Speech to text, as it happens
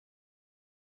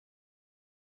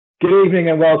Good evening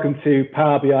and welcome to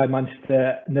Power BI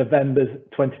Manchester November's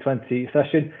 2020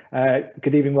 session.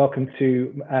 Good evening, welcome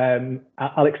to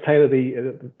Alex Taylor,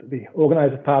 the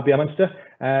organiser of Power BI Manchester.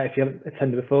 If you haven't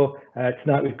attended before,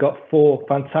 tonight we've got 4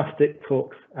 fantastic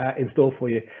talks in store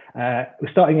for you.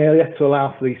 We're starting earlier to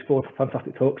allow for these 4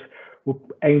 fantastic talks. We'll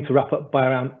aim to wrap up by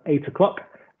around 8 o'clock.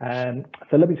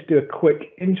 So let me just do a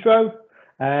quick intro.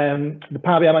 The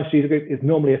Power BI Manchester user group is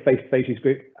normally a face-to-face user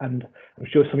group, and I'm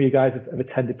sure some of you guys have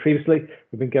attended previously.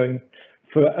 We've been going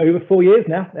for over 4 years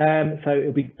now, so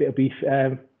it'll be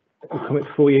coming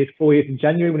to 4 years. 4 years in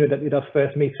January when we did our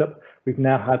first meetup. We've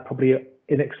now had probably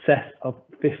in excess of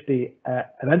 50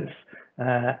 events,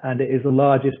 and it is the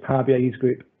largest Power BI user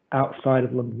group outside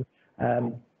of London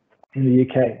in the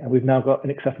UK, and we've now got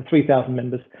in excess of 3,000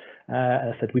 members.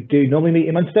 As I said, we do normally meet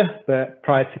in Manchester, but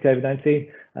prior to COVID-19,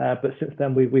 but since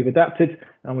then we've adapted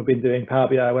and we've been doing Power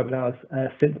BI webinars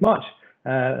since March.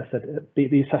 As I said,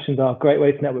 these sessions are a great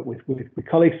way to network with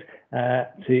colleagues,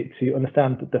 to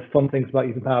understand the fun things about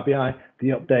using Power BI, the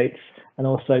updates, and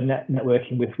also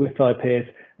networking with fellow peers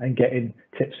and getting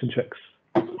tips and tricks.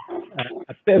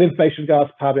 A bit of information regards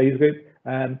to Power BI user group.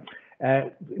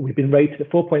 We've been rated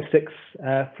at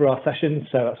 4.6 for our sessions,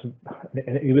 so that's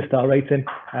an uber-star rating,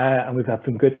 and we've had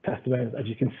some good testimonials, as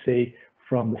you can see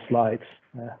from the slides.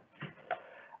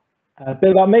 A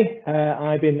bit about me.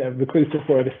 I've been a recruiter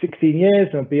for over 16 years.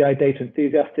 I'm a BI data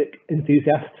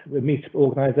enthusiast with meetup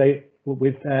organizer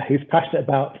who's passionate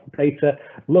about data,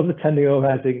 loves attending and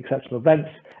organising exceptional events,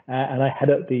 and I head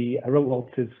up the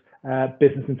Walters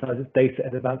Business Intelligence Data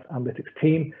and Advanced Analytics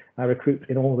team. I recruit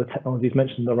in all the technologies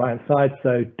mentioned on the right hand side,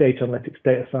 so data analytics,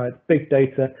 data science, big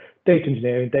data, data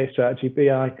engineering, data strategy,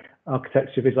 BI,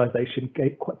 architecture, visualization,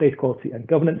 data quality and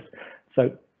governance.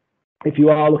 So if you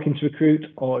are looking to recruit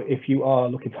or if you are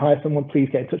looking to hire someone, please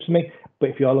get in touch with me. But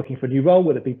if you are looking for a new role,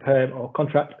 whether it be perm or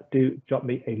contract, do drop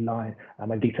me a line.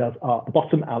 My details are at the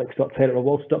bottom,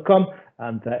 alex.taylor@walters.com,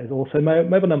 and there is also my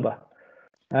mobile number.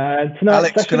 Alex,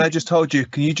 session, can I just hold you?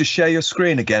 Can you just share your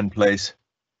screen again, please?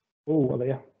 Oh, well,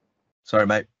 yeah. Sorry,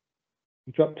 mate.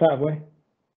 You dropped out, have we?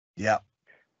 Yeah.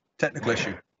 Technical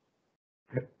issue.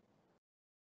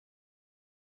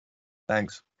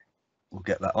 Thanks. We'll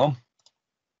get that on.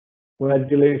 Where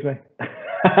did you lose me?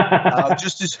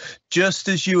 Just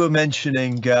as you were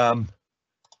mentioning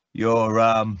your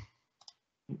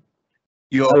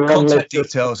contact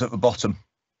details at the bottom.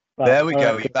 Right, there we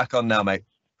go. You're back on now, mate.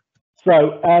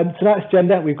 So tonight's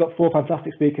agenda, we've got 4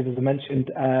 fantastic speakers, as I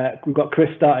mentioned. We've got Chris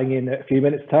starting in a few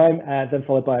minutes' time, then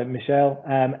followed by Michelle,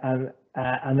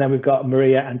 and then we've got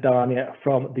Maria and Dania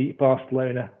from the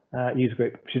Barcelona user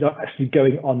group. She's actually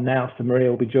going on now, so Maria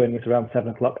will be joining us around 7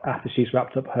 o'clock after she's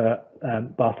wrapped up her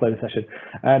Barcelona session.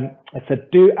 I said,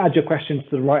 do add your questions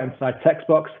to the right-hand side text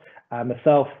box.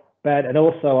 Myself, Ben, and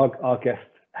also our guest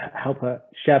helper,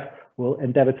 Sheb, will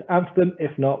endeavour to answer them.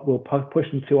 If not, we'll push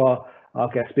them to our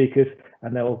guest speakers,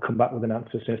 and then we'll come back with an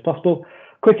answer as soon as possible.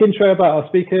 Quick intro about our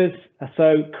speakers.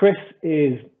 So Chris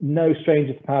is no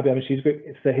stranger to Power BI user group.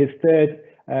 It's his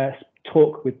 3rd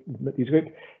talk with the user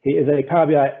group. He is a Power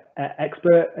BI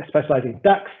expert specialising in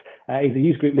DAX. He's a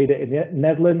user group leader in the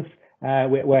Netherlands,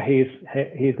 where he's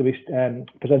going to be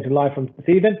presenting live from this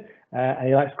evening. And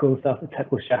he likes to call himself a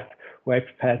technical chef, where he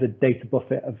prepares a data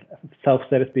buffet of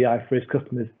self-service BI for his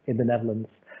customers in the Netherlands.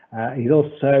 He's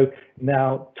also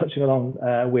now touching along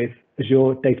with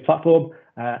Azure Data Platform,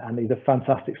 and he's a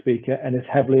fantastic speaker and is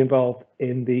heavily involved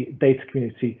in the data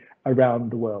community around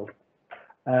the world.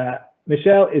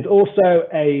 Michelle is also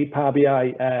a Power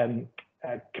BI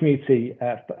community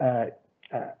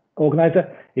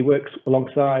organizer. He works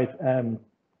alongside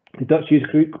the Dutch user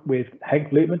group with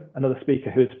Henk Lootman, another speaker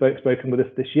who has spoken with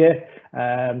us this year.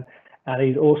 And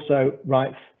he also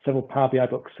writes several Power BI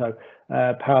books, so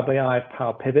Power BI,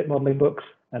 Power Pivot modeling books.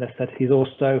 And I said he's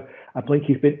also, I believe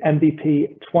he's been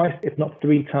MVP twice, if not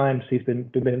 3 times. He's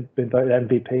been voted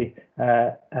MVP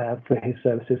for his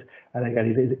services. And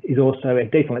again, he's also a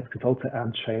data analytics consultant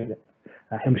and trainer.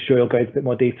 I'm sure he'll go into a bit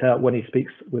more detail when he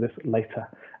speaks with us later.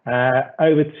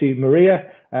 Over to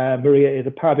Maria. Maria is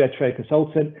a Power BI trade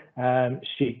consultant.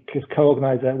 She is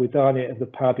co-organizer with Dania of the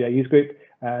Power BI user group.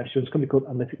 She runs a company called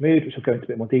Analytic Mood, which will go into a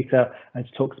bit more detail, and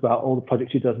she talks about all the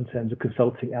projects she does in terms of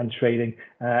consulting and training,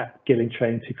 giving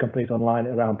training to companies online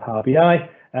around Power BI.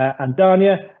 And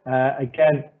Dania,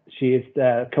 again, she is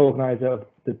the co-organizer of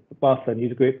the Barcelona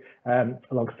user group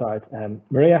alongside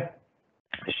Maria.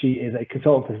 She is a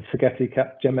consultant for Spaghetti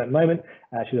Capgemini at the moment.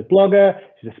 She's a blogger,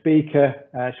 she's a speaker,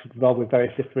 she's involved with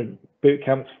various different boot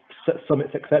camps,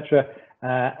 summits, etc.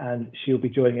 And she'll be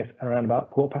joining us around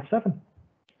about 7:15.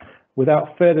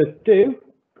 Without further ado,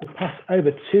 I'll pass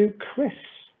over to Chris.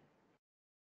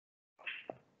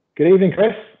 Good evening,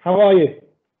 Chris. How are you?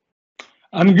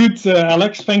 I'm good,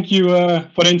 Alex. Thank you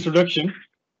for the introduction.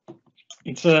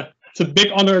 It's a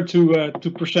big honor to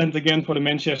present again for the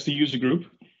Manchester user group.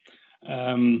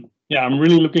 Yeah, I'm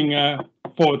really looking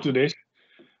forward to this.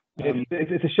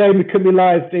 It's a shame we couldn't be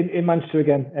live in Manchester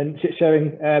again and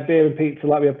sharing beer and pizza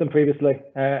like we have done previously.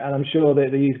 And I'm sure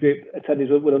that the user group attendees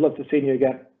would have loved to see you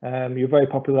again. You're very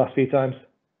popular the last few times.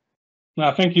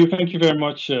 No, thank you very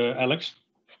much, Alex.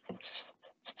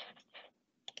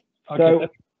 Okay, so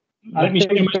let me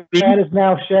share my screen. Ben is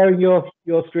now sharing your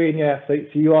screen. Yeah, so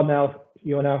you are now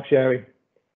sharing.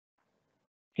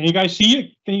 Can you guys see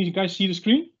it? Can you guys see the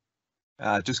screen?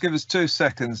 Just give us 2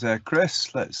 seconds there,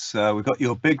 Chris. We've got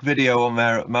your big video on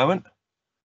there at the moment.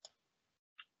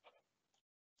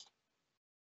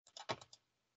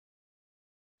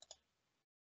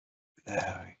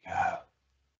 There we go.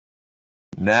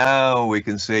 Now we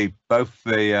can see both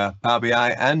the Power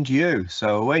BI and you.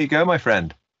 So away you go, my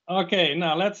friend. Okay,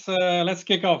 now let's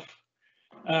kick off.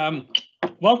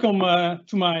 Welcome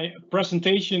to my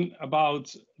presentation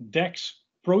about DAX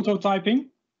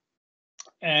prototyping,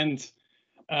 and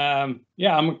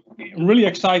yeah, I'm really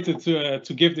excited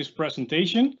to give this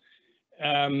presentation.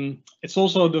 It's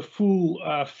also the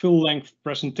full-length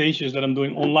presentations that I'm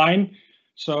doing online.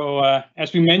 So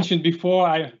as we mentioned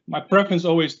before, my preference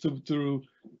always to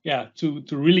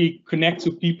really connect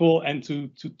to people and to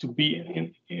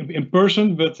be in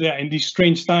person. But yeah, in these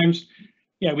strange times,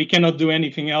 yeah, we cannot do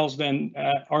anything else than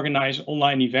organize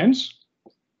online events.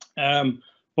 But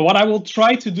what I will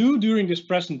try to do during this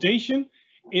presentation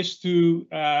is to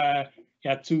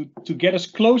get as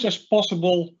close as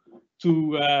possible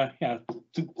to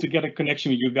get a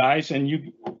connection with you guys, and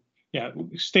you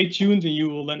stay tuned and you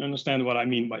will then understand what I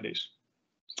mean by this.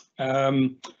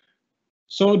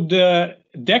 So the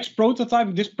DAX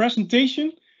prototype, this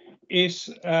presentation is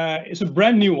a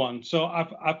brand new one. So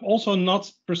I've also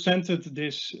not presented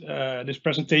this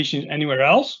presentation anywhere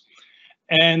else,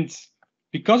 and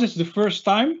because it's the first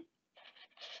time,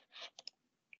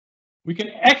 we can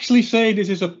actually say this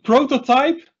is a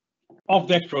prototype of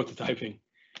DAX prototyping.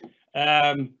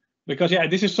 Because yeah,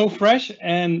 this is so fresh,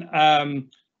 and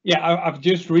yeah, I've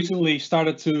just recently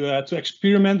started to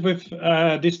experiment with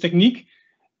this technique,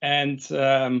 and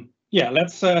yeah,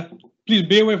 let's please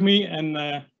bear with me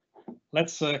and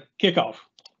let's kick off.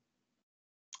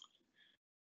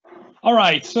 All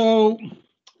right, so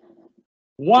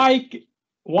why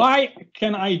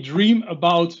can I dream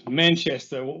about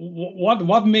Manchester?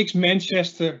 What makes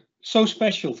Manchester so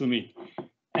special to me?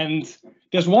 And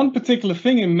there's one particular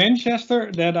thing in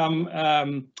Manchester that I'm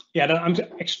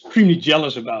extremely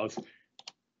jealous about,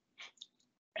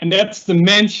 and that's the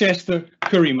Manchester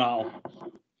curry mile.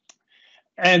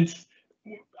 And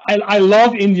I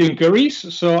love Indian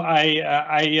curries, so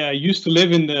I used to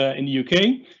live in the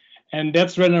UK, and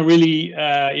that's when I really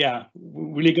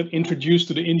really got introduced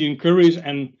to the Indian curries,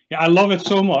 and yeah, I love it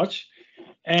so much.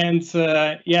 And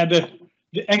yeah,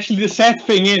 actually the sad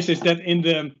thing is that in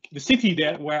the city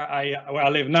where I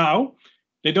live now,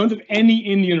 they don't have any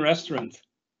Indian restaurant.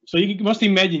 So you must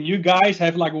imagine, you guys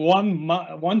have like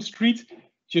one street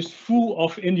just full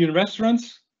of Indian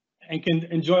restaurants and can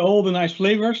enjoy all the nice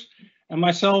flavors. And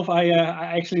myself, I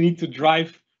actually need to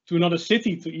drive to another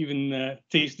city to even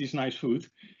taste this nice food.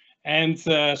 And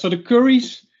so the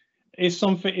curries is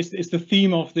the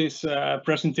theme of this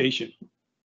presentation.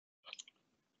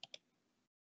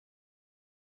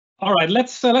 All right,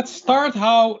 let's start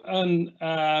how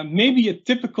maybe a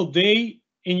typical day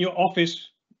in your office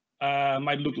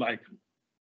might look like.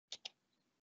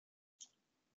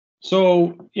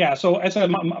 So yeah, so as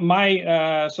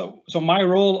my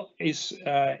role is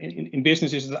in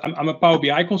business is that I'm a Power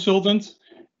BI consultant,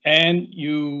 and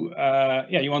you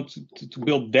want to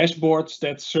build dashboards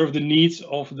that serve the needs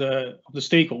of the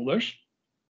stakeholders.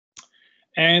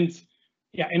 And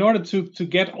yeah, in order to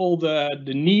get all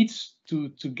the needs, to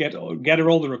gather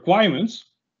all the requirements,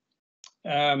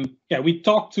 yeah, we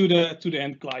talk to the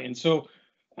end client. So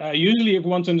usually, if we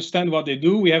want to understand what they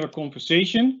do, we have a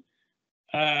conversation.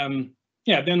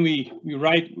 Yeah, then we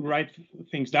write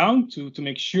things down to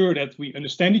make sure that we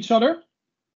understand each other.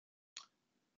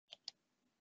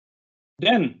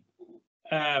 Then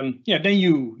yeah, then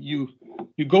you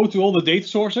go to all the data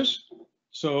sources.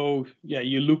 So yeah,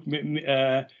 you look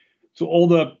to all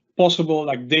the possible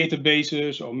like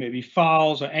databases or maybe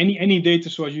files or any data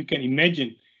source you can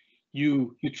imagine.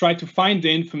 You try to find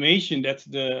the information that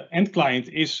the end client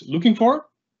is looking for.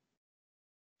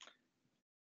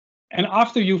 And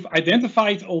after you've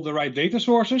identified all the right data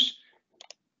sources,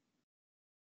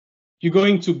 you're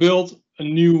going to build a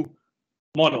new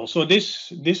model. So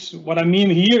this what I mean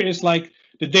here is like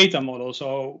the data model.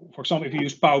 So for example, if you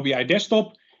use Power BI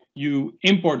Desktop, you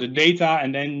import the data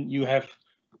and then you have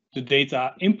the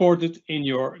data imported in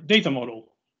your data model.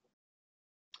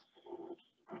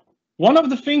 One of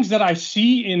the things that I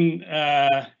see in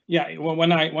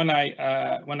when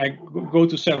I go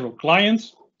to several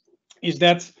clients is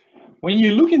that when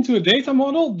you look into a data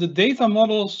model, the data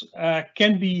models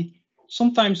can be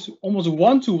sometimes almost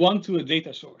one-to-one to a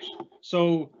data source.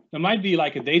 So there might be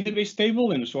like a database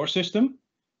table in a source system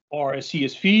or a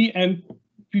CSV, and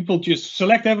people just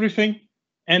select everything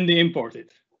and they import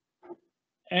it.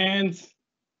 And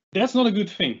that's not a good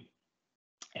thing.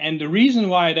 And the reason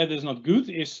why that is not good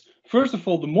is, first of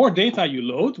all, the more data you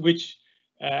load, which,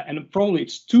 and probably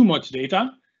it's too much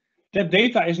data, that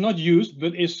data is not used,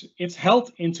 but it's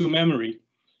held into memory.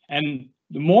 And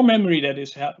the more memory that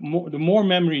is the more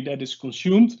memory that is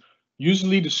consumed,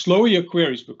 usually the slower your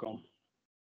queries become.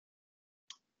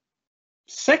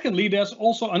 Secondly, there's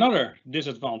also another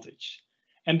disadvantage,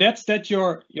 and that's that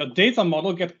your data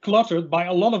model gets cluttered by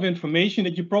a lot of information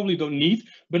that you probably don't need,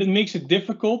 but it makes it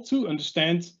difficult to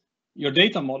understand your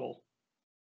data model.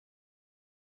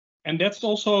 And that's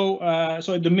also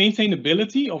so the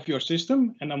maintainability of your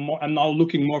system, and I'm now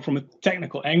looking more from a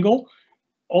technical angle,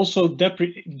 also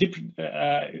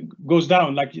goes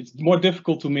down. Like, it's more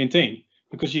difficult to maintain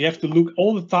because you have to look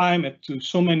all the time to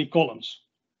so many columns.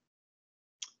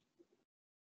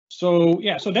 So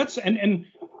yeah, so that's and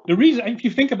the reason, if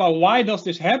you think about why does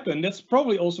this happen, that's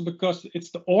probably also because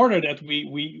it's the order that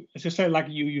we as I said, like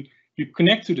you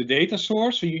connect to the data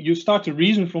source, so you start to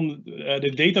reason from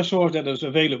the data source that is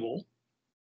available.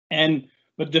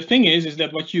 But the thing is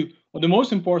that what the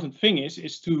most important thing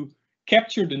is to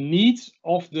capture the needs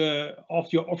of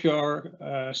your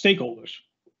stakeholders.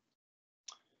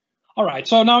 All right,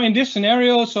 so now in this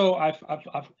scenario, so I've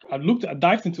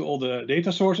dived into all the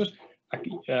data sources.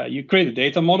 You create a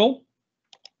data model,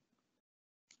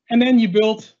 and then you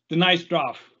build the nice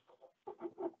graph.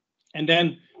 And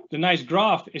then the nice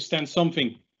graph is then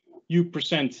something you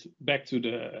present back to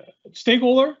the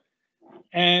stakeholder,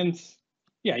 and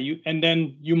yeah,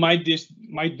 then you might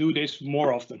do this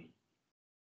more often.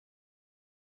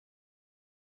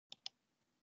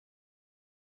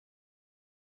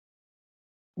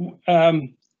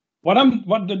 What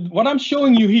I'm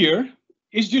showing you here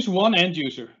is just one end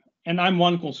user, and I'm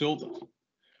one consultant.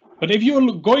 But if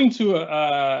you're going to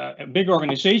a big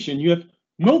organization, you have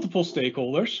multiple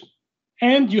stakeholders,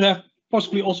 and you have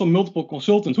possibly also multiple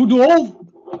consultants who do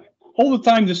all the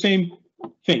time the same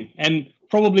thing, and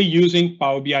probably using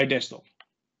Power BI Desktop.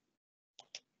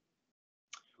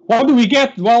 What do we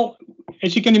get? Well,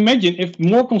 as you can imagine, if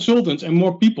more consultants and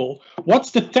more people,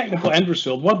 what's the technical end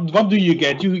result? What do you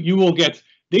get? You will get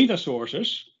data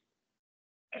sources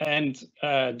and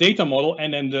data model,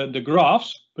 and then the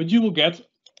graphs, but you will get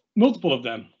multiple of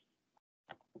them.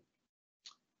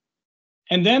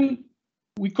 And then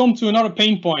we come to another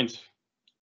pain point.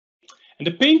 And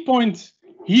the pain point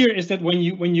here is that when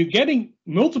you're getting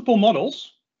multiple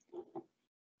models,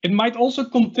 it might also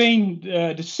contain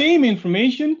the same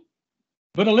information,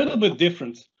 but a little bit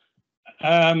different.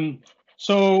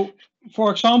 So,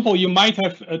 for example, you might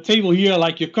have a table here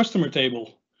like your customer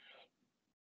table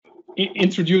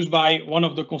introduced by one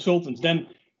of the consultants. Then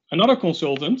another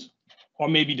consultant, or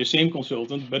maybe the same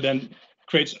consultant, but then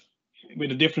creates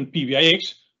with a different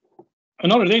PBIX,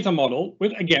 another data model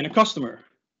with, again, a customer.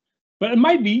 But it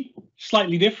might be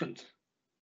slightly different.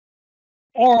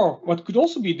 Or what could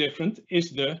also be different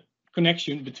is the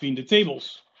connection between the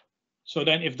tables. So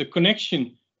then if the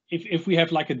connection, if we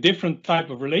have like a different type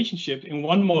of relationship in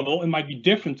one model, it might be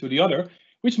different to the other,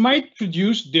 which might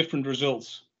produce different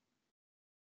results.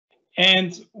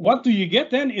 And what do you get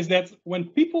then is that when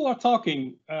people are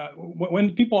talking,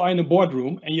 when people are in a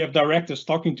boardroom and you have directors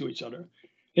talking to each other,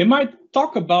 they might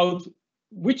talk about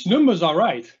which numbers are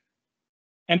right.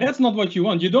 And that's not what you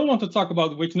want. You don't want to talk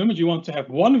about which numbers. You want to have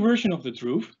one version of the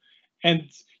truth,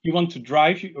 and you want to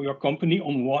drive your company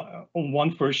on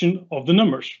one version of the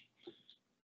numbers.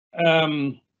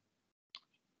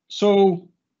 So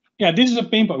yeah, this is a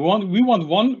pain point. We want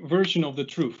one version of the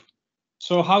truth.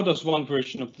 So how does one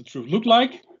version of the truth look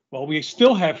like? Well, we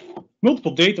still have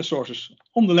multiple data sources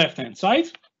on the left-hand side.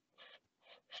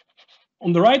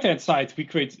 On the right-hand side, we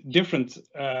create different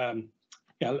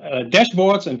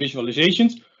dashboards and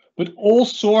visualizations, but all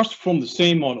sourced from the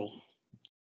same model.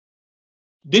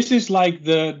 This is like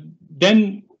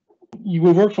then you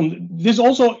will work from, this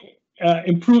also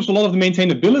improves a lot of the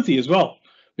maintainability as well.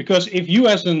 Because if you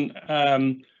as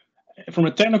from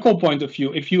a technical point of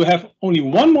view, if you have only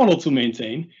one model to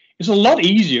maintain, it's a lot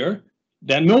easier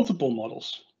than multiple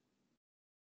models.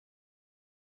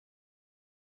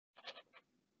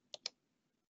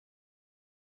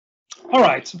 All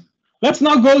right, let's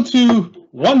now go to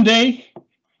one day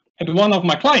at one of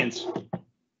my clients.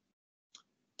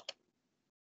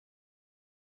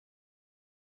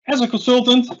 As a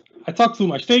consultant, I talk to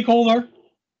my stakeholder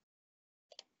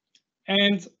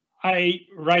and I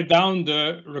write down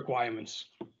the requirements.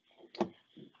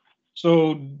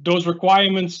 So those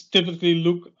requirements typically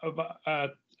look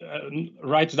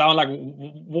writes down like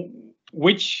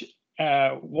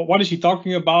what is he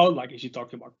talking about? Like, is he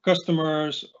talking about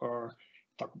customers or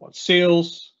talk about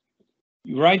sales?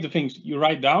 You write the things you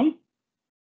write down,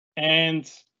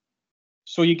 and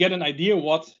so you get an idea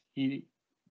what the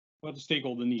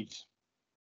stakeholder needs.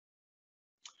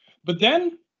 But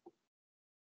then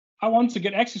I want to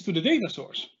get access to the data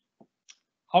source.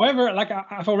 However, like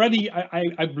I've already,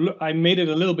 I made it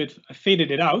a little bit, I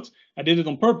faded it out. I did it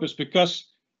on purpose because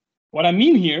what I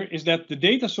mean here is that the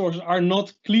data sources are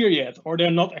not clear yet, or they're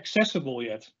not accessible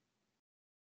yet.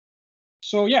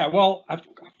 So yeah, well, I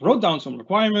wrote down some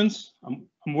requirements. I'm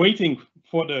waiting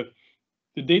for the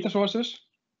data sources,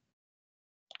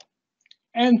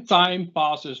 and time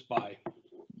passes by.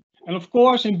 And of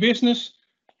course, in business,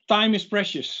 time is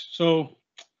precious, so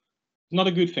not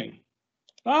a good thing.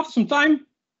 But after some time,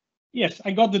 yes,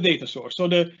 I got the data source. So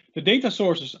the data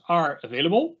sources are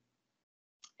available.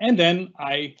 And then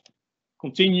I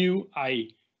continue, I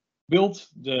build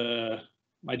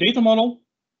my data model,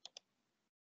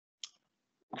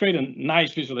 create a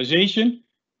nice visualization,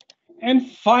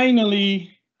 and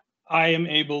finally, I am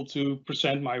able to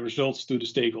present my results to the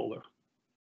stakeholder.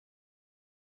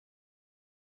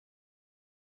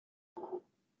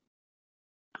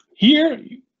 Here,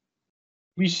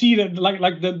 we see that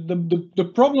like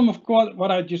the problem, of course, what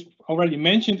I just already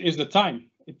mentioned is the time.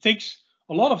 It takes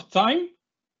a lot of time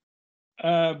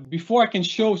before I can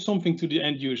show something to the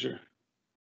end user,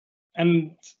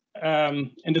 and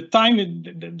the time,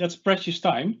 that's precious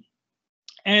time,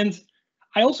 and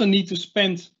I also need to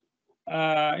spend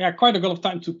quite a lot of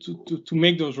time to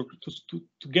make those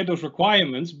to get those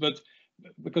requirements, but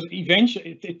because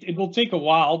eventually it will take a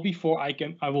while before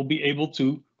I will be able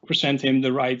to present him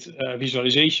the right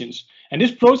visualizations, and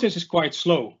this process is quite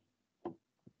slow.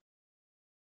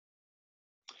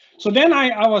 So then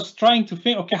I was trying to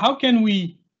think, okay, how can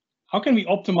we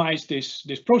optimize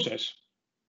this process?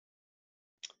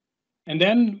 And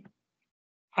then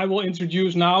I will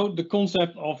introduce now the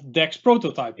concept of DAX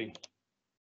prototyping.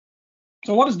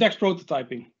 So what is DAX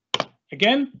prototyping?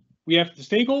 Again, we have the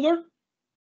stakeholder,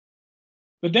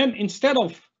 but then instead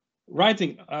of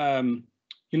writing,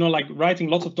 like writing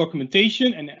lots of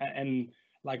documentation and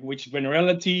like which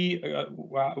granularity,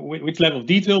 which level of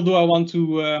detail do I want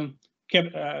to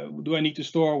do I need to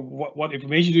store? What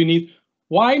information do you need?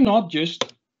 Why not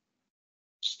just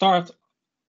start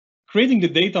creating the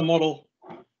data model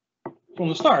from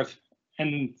the start?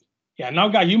 And yeah, now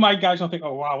guys, you might think,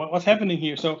 oh wow, what's happening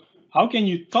here? So how can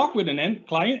you talk with an end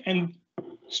client and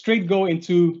straight go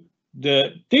into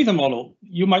the data model?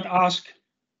 You might ask,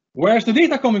 where's the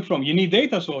data coming from? You need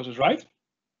data sources, right?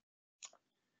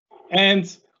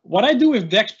 And what I do with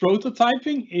DAX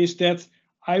prototyping is that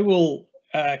I will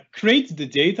create the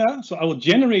data. So I will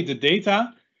generate the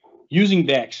data using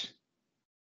DAX.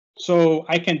 So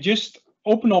I can just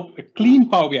open up a clean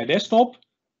Power BI desktop,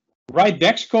 write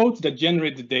DAX code that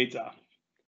generates the data.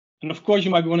 And of course, you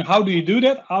might be wondering, how do you do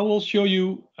that? I will show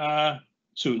you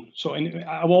soon. So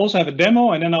I will also have a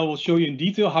demo, and then I will show you in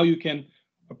detail how you can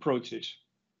approach this.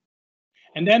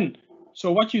 And then,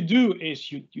 so what you do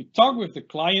is you talk with the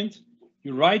client,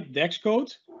 you write DAX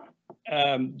code,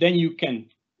 then you can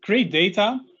create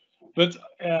data. But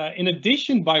in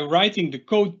addition, by writing the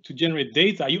code to generate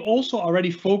data, you also already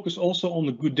focus also on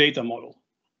the good data model.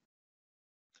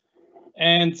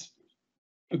 And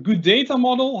a good data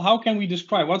model, how can we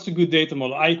describe what's a good data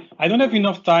model? I don't have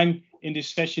enough time in this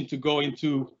session to go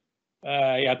into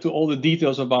to all the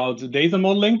details about the data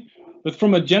modeling. But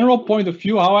from a general point of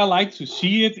view, how I like to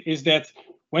see it is that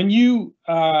when you,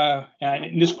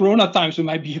 in this Corona times, it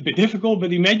might be a bit difficult,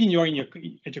 but imagine you're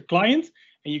at your client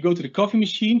and you go to the coffee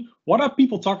machine. What are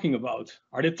people talking about?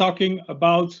 Are they talking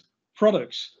about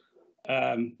products?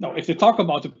 No, if they talk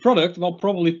about the product, well,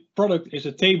 probably product is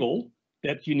a table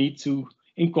that you need to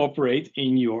incorporate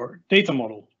in your data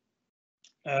model.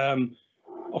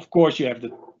 Of course, you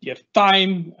have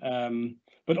time,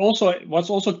 but also what's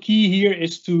also key here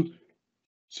is to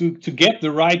get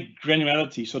the right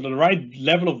granularity, so the right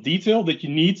level of detail that you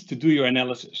need to do your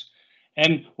analysis.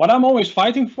 And what I'm always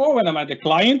fighting for when I'm at the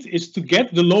client is to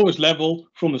get the lowest level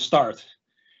from the start.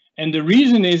 And the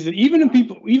reason is that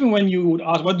even when you would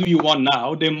ask, what do you want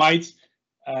now? They might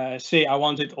say, I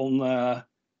want it on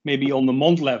maybe on the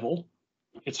month level.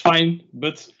 It's fine,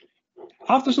 but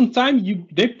after some time,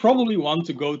 they probably want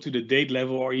to go to the date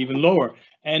level or even lower.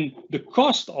 And the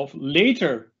cost of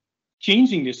later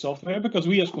changing this software, because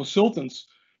we as consultants,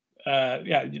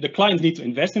 the clients need to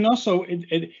invest in us. So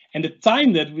and the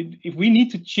time that if we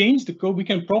need to change the code, we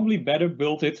can probably better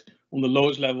build it on the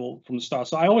lowest level from the start.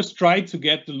 So I always try to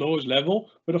get the lowest level,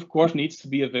 but of course needs to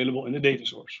be available in the data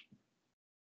source.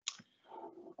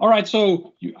 All right,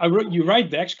 so you write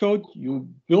DAX code, you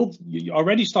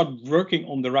already start working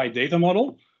on the right data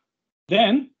model.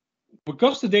 Then,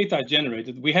 because the data is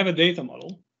generated, we have a data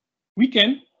model, we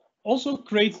can also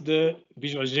create the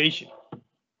visualization.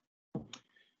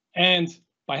 And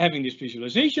by having this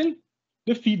visualization,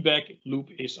 the feedback loop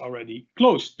is already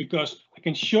closed, because I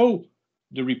can show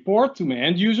the report to my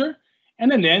end user, and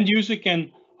then the end user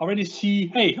can already see,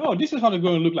 hey, oh, this is how it's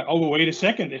going to look like. Oh, wait a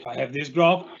second, if I have this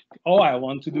graph, oh, I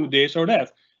want to do this or that.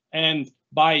 And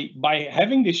by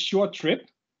having this short trip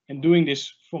and doing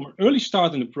this from an early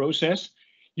start in the process,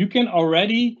 you can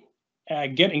already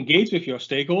get engaged with your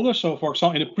stakeholders. So for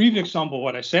example, in the previous example,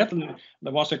 what I said,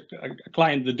 there was a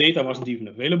client, the data wasn't even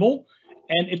available,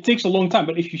 and it takes a long time.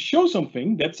 But if you show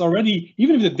something that's already,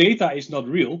 even if the data is not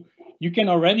real, you can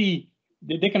already,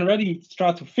 they can already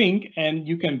start to think, and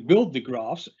you can build the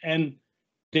graphs, and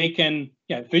they can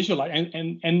visualize,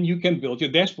 and you can build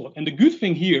your dashboard. And the good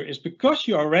thing here is, because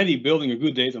you're already building a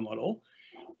good data model,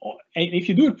 and if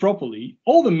you do it properly,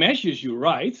 all the measures you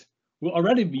write will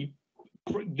already be,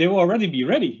 they will already be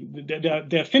ready.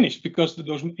 They're finished, because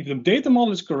if the data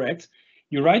model is correct,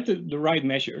 you write the right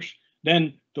measures,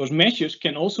 then those measures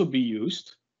can also be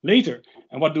used later.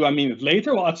 And what do I mean with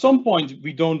later? Well, at some point,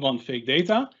 we don't want fake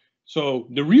data. So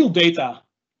the real data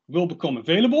will become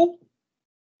available,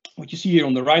 what you see here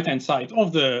on the right-hand side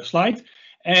of the slide,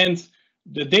 and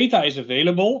the data is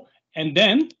available, and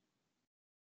then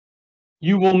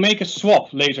you will make a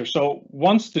swap later. So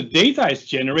once the data is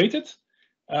generated,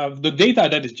 the data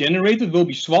that is generated will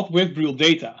be swapped with real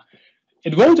data.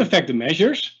 It won't affect the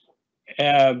measures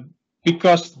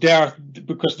because the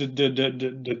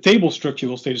table structure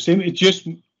will stay the same. It's just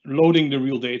loading the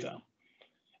real data.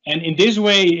 And in this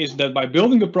way is that by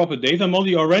building a proper data model,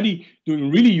 you're already doing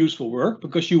really useful work,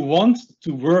 because you want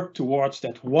to work towards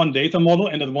that one data model,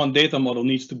 and that one data model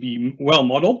needs to be well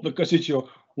modeled, because it's your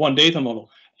one data model.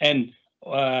 And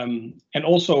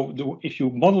also, if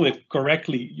you model it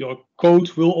correctly, your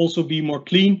code will also be more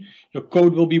clean, your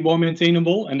code will be more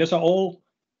maintainable, and these are all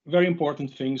very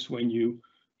important things when you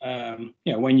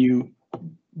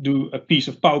do a piece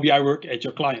of Power BI work at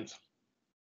your client.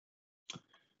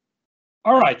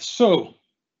 All right, so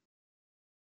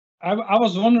I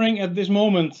was wondering at this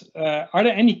moment, are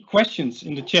there any questions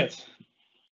in the chat?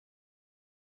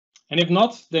 And if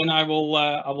not, then I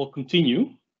will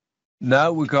continue.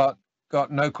 No, we got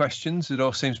no questions. It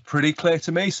all seems pretty clear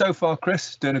to me so far,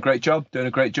 Chris. Doing a great job.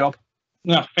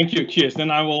 No, thank you. Cheers.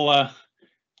 Then I will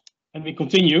let me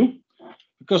continue,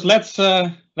 because let's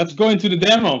go into the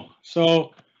demo.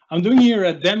 So I'm doing here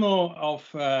a demo of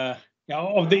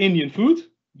the Indian food,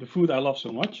 the food I love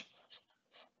so much.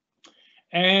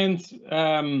 And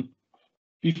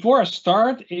before I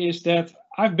start, is that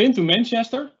I've been to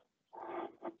Manchester,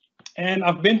 and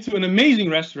I've been to an amazing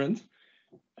restaurant.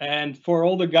 And for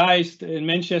all the guys in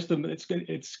Manchester,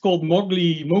 it's called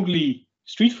Mowgli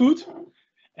Street Food,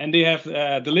 and they have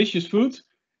delicious food.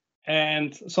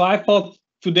 And so I thought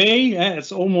today,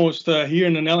 it's almost here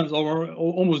in the Netherlands,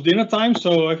 almost dinner time.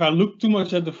 So if I look too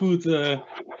much at the food,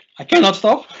 I cannot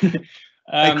stop.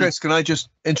 Hey, Chris, can I just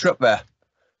interrupt there?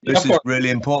 This is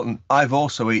really important. I've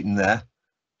also eaten there,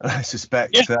 and I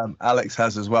suspect Alex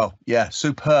has as well. Yeah,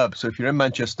 superb. So if you're in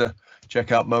Manchester,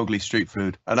 check out Mowgli Street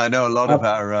Food. And I know a lot of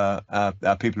our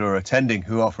people who are attending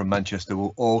who are from Manchester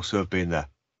will also have been there.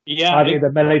 Yeah, I've eaten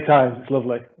there many times. It's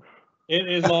lovely. It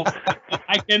is lovely.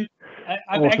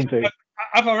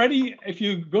 I've already, if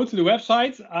you go to the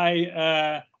website,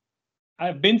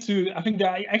 I've been to, I think there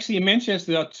are actually in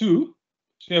Manchester there are two.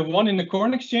 So you have one in the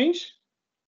Corn Exchange,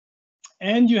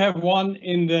 and you have one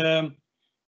in the,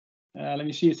 let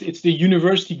me see, it's the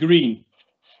University Green.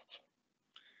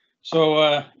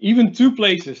 So even two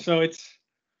places, so it's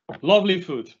lovely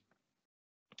food.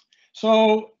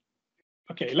 So,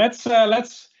 okay, let's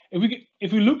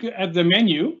if we look at the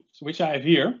menu, which I have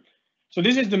here. So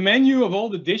this is the menu of all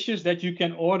the dishes that you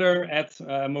can order at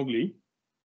Mowgli.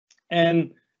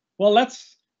 And well,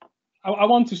 I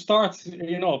want to start,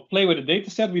 play with the data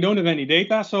set. We don't have any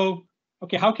data. So,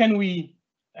 okay, how can we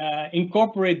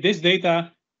incorporate this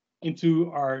data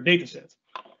into our data set?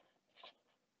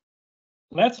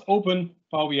 Let's open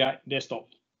Power BI Desktop.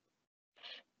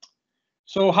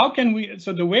 So how can we,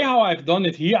 so the way how I've done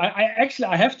it here,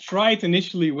 I have tried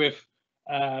initially with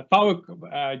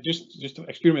just to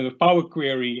experiment with Power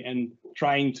Query and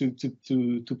trying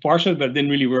to parse it, but it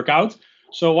didn't really work out.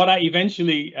 So what I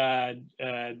eventually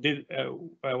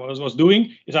was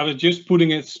doing is I was just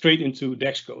putting it straight into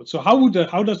DAX code. So how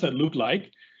does that look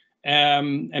like?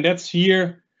 And that's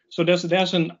here. So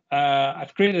there's an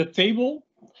I've created a table,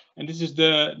 and this is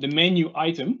the menu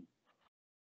item.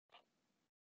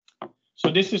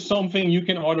 So this is something you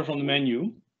can order from the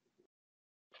menu.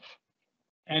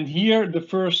 And here the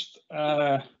first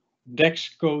DAX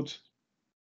code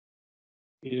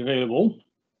is available.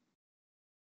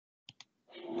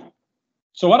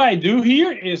 So what I do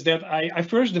here is that I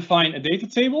first define a data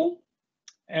table,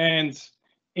 and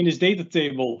in this data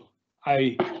table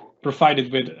I provide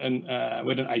it with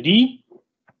an ID,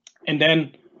 and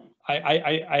then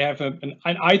I have an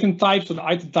item type. So the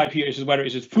item type here is whether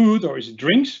is it food or is it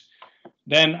drinks.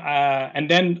 Then and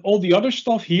then all the other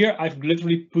stuff here I've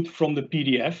literally put from the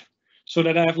PDF, so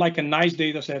that I have like a nice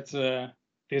data set to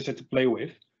play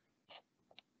with.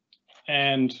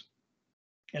 And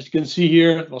as you can see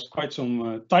here, it was quite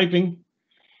some typing.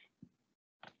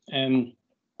 And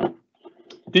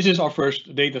this is our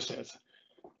first data set.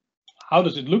 How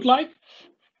does it look like?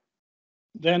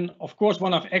 Then, of course,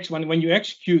 when you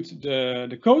execute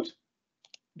the code,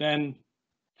 then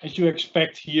as you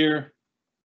expect here,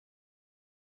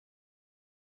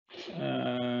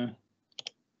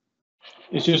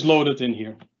 it's just loaded in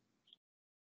here.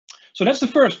 So that's the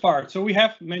first part. So we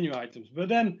have menu items. But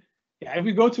then, yeah, if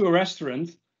we go to a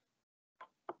restaurant,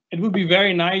 it would be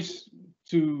very nice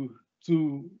to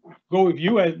go with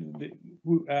you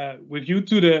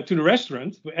to the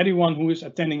restaurant, with anyone who is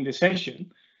attending the session,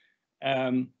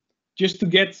 just to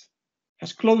get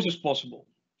as close as possible.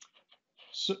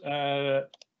 So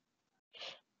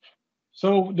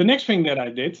the next thing that I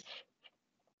did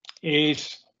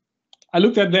is I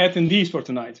looked at the attendees for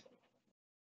tonight.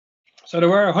 So there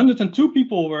were 102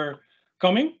 people were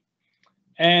coming,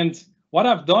 and what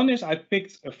I've done is I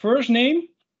picked a first name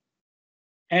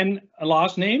and a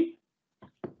last name,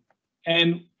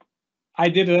 and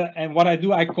what I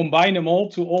do, I combine them all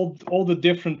to all the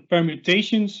different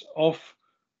permutations of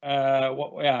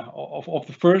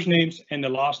the first names and the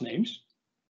last names,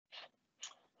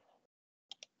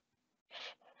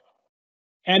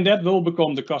 and that will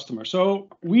become the customer. So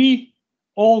we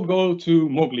all go to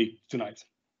Mowgli tonight.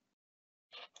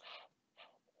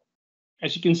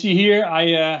 As you can see here,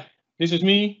 this is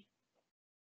me,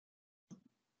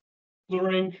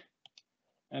 Woolderink,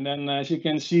 and then as you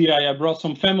can see, I brought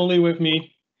some family with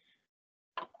me.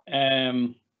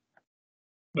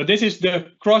 But this is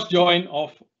the cross join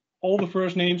of all the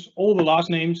first names, all the last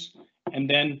names, and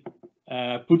then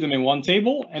put them in one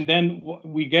table, and then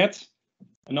we get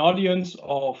an audience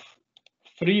of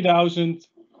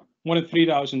more than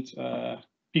 3,000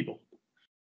 people.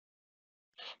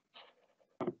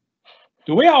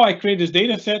 The way how I create this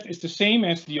data set is the same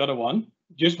as the other one,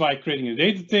 just by creating a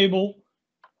data table,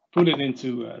 put it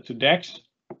into to DAX,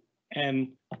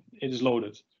 and it is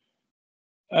loaded.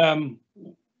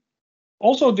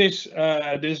 Also, this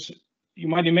you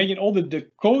might imagine all the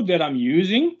code that I'm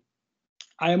using,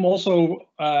 I am also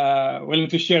willing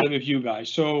to share it with you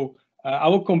guys. So I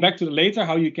will come back to it later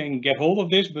how you can get hold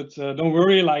of this, but don't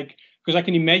worry, because I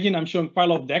can imagine I'm showing quite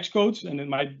a lot of DAX codes and it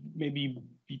might maybe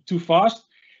be too fast.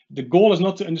 The goal is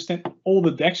not to understand all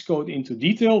the DAX code into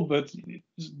detail, but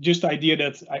just the idea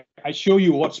that I show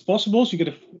you what's possible, so you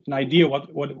get an idea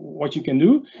what you can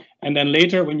do, and then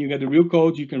later when you get the real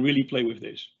code, you can really play with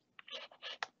this.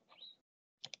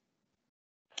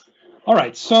 All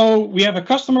right, so we have a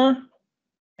customer,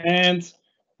 and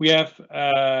we have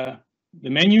the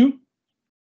menu.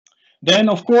 Then,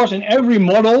 of course, in every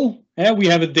model, we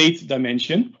have a date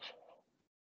dimension,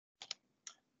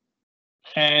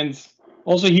 and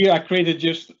also here I created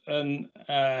just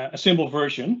a simple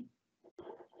version.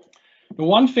 The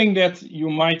one thing that you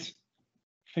might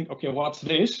think, okay, what's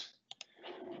this?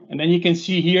 And then you can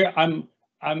see here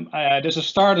there's a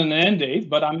start and an end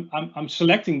date, but I'm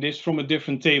selecting this from a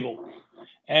different table.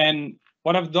 And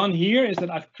what I've done here is that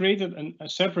I've created a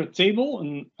separate table,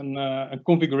 a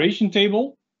configuration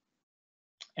table,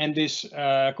 and this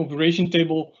configuration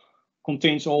table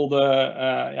contains all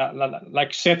the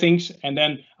like settings, and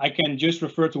then I can just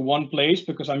refer to one place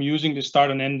because I'm using the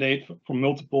start and end date from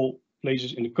multiple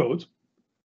places in the code.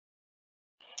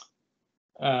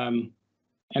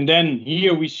 And then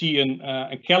here we see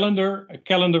a calendar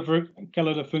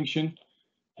function,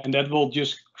 and that will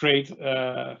just create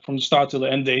from the start to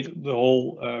the end date the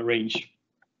whole range.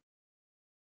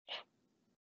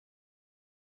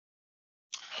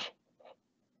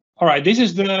 All right, this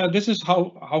is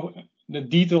how the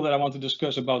detail that I want to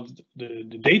discuss about the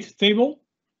date table.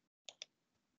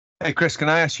 Hey, Chris, can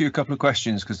I ask you a couple of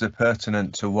questions because they're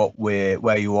pertinent to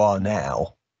where you are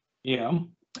now? Yeah.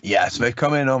 Yeah, so they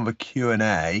come in on the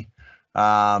Q&A.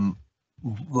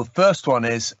 The first one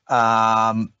is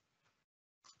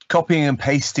copying and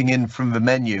pasting in from the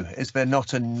menu. Is there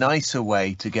not a nicer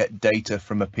way to get data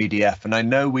from a PDF? And I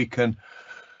know we can.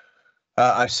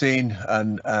 I've seen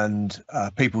and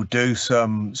people do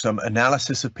some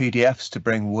analysis of PDFs to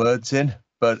bring words in.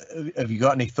 But have you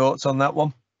got any thoughts on that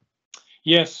one?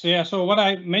 Yes. Yeah. So what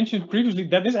I mentioned previously,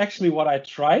 that is actually what I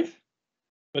tried.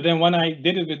 But then when I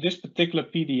did it with this particular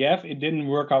PDF, it didn't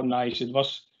work out nice. It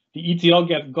was the ETL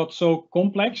got so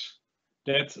complex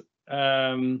that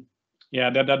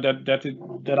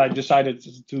that I decided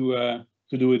to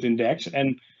do it in DAX.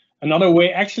 And another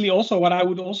way, actually, also what I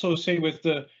would also say with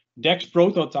the DAX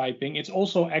prototyping, it's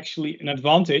also actually an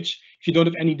advantage if you don't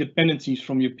have any dependencies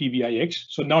from your PBIX.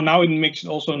 So now it makes it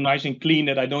also nice and clean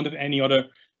that I don't have any other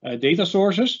data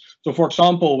sources. So for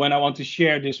example, when I want to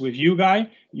share this with you guys,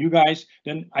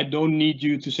 then I don't need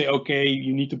you to say, okay,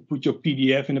 you need to put your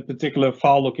PDF in a particular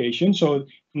file location. So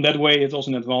in that way, it's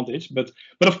also an advantage. But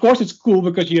of course, it's cool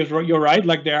because you're right.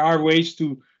 Like there are ways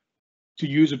to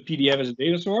use a PDF as a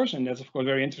data source, and that's of course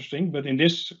very interesting. But in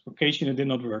this occasion, it did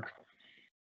not work.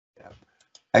 Yeah.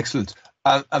 Excellent.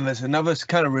 And there's another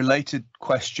kind of related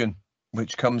question,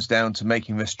 which comes down to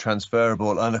making this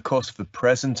transferable. And of course, the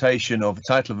presentation, or the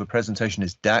title of the presentation,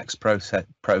 is DAX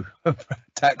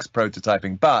DAX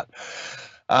prototyping. But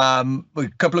a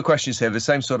couple of questions here, the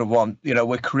same sort of one. You know,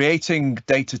 we're creating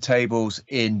data tables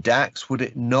in DAX. Would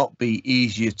it not be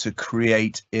easier to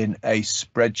create in a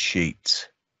spreadsheet?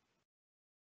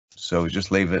 So we'll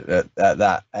just leave it at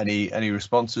that. Any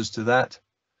responses to that?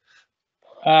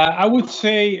 I would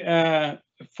say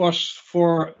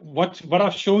for what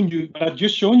I've shown you, what I've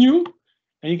just shown you,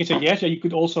 and you can say yes. You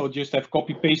could also just have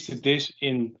copy pasted this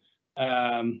in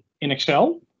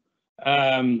Excel.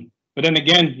 But then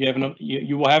again,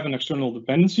 you will have an external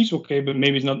dependencies. Okay, but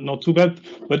maybe it's not too bad.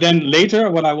 But then later,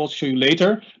 what I will show you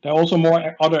later, there are also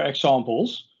more other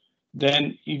examples.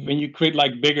 Then when you create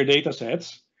like bigger data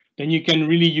sets, then you can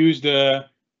really use the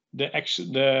DAX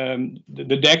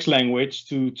language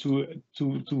to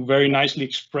very nicely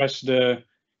express to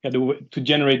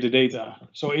generate the data.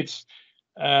 So it's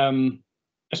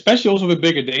especially also with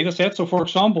bigger data sets. So for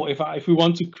example, if we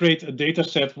want to create a data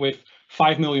set with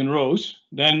 5 million rows,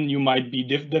 then it might be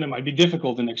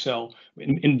difficult in Excel.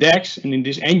 In DAX and in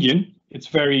this engine, it's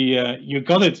very you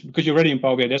got it because you're already in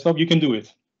Power BI Desktop. You can do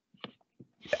it.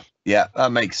 Yeah,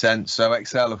 that makes sense. So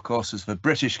Excel, of course, is for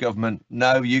British government,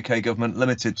 no UK government,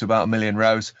 limited to about 1 million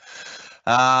rows.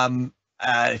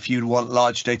 If you want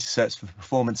large data sets for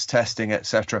performance testing,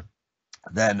 etc.,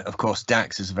 then of course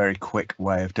DAX is a very quick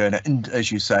way of doing it. And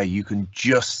as you say, you can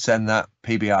just send that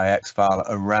PBIX file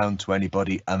around to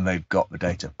anybody and they've got the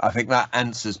data. I think that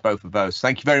answers both of those.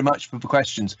 Thank you very much for the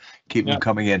questions. Keep them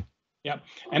coming in. Yeah,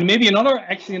 and maybe another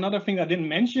thing I didn't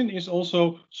mention is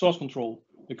also source control,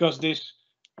 because this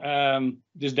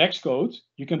DAX code,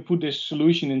 you can put this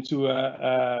solution into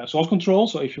a source control.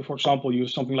 So if you, for example,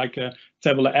 use something like a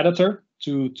tabular editor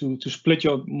to split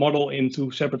your model into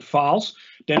separate files,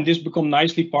 then this becomes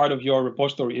nicely part of your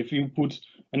repository. If you put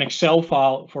an Excel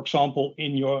file, for example,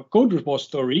 in your code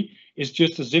repository, it's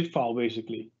just a zip file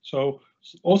basically. So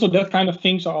also that kind of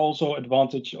things are also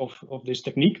advantage of this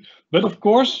technique. But of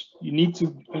course, you need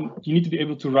to be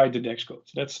able to write the DAX code.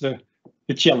 That's the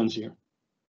challenge here.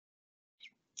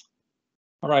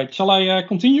 All right, shall I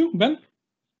continue, Ben?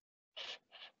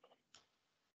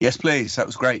 Yes, please. That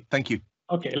was great. Thank you.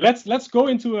 Okay, let's go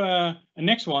into a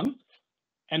next one,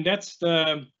 and that's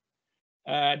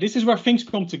this is where things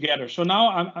come together. So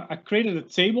now I created a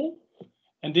table,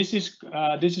 and this is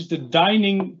the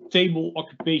dining table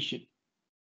occupation.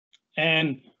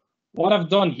 And what I've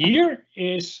done here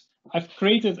is I've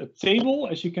created a table.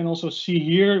 As you can also see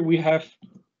here, we have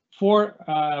four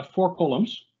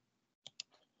columns.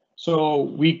 So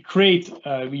we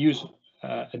use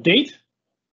a date.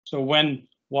 So when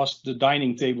was the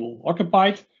dining table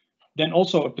occupied? Then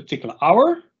also a particular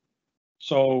hour.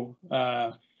 So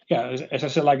as I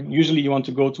said, like usually you want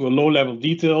to go to a low level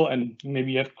detail and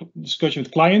maybe you have discussion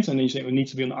with clients and then you say it needs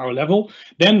to be on our level.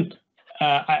 Then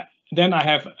I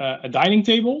have a dining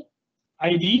table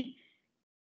ID,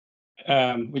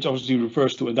 which obviously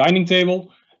refers to a dining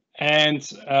table. And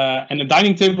the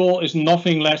dining table is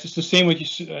nothing less. It's the same.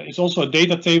 It's also a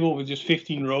data table with just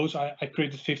 15 rows. I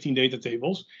created 15 data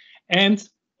tables, and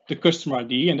the customer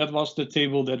ID, and that was the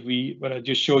table that I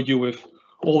just showed you with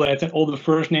all the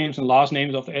first names and last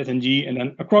names of the SNG, and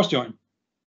then a cross join.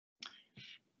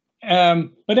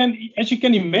 But then, as you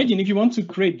can imagine, if you want to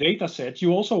create data sets,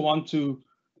 you also want to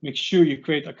make sure you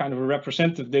create a kind of a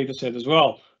representative data set as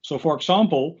well. So for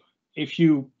example, if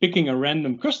you picking a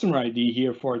random customer ID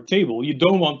here for a table, you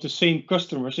don't want the same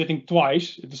customer sitting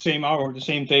twice at the same hour at the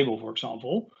same table, for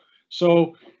example.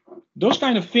 So those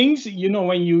kind of things, you know,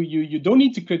 when you don't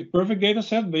need to create a perfect data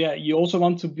set, but yeah, you also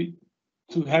want to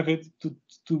have it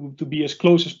to be as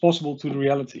close as possible to the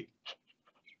reality.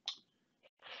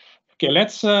 Okay,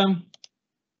 let's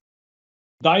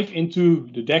dive into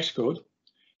the DAX code,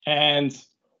 and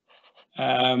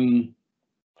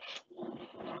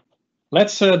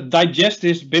let's digest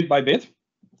this bit by bit.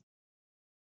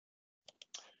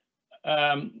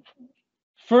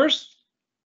 First,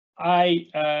 I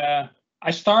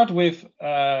start with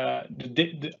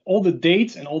all the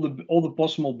dates and all the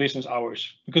possible business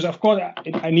hours, because of course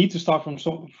I need to start from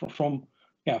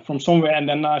somewhere, and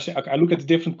then I say, okay, I look at the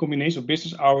different combinations of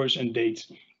business hours and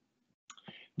dates.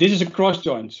 This is a cross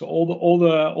joint, so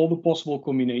all the possible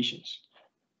combinations.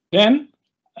 Then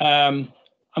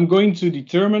I'm going to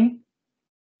determine.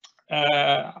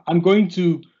 I'm going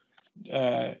to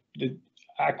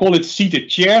I call it seated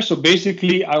chairs. So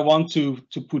basically, I want to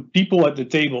put people at the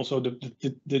table, so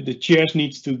the chairs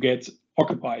needs to get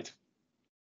occupied.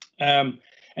 And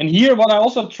here, what I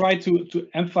also try to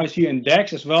emphasize here in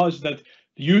DAX as well is that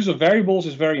the use of variables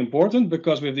is very important,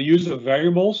 because with the use of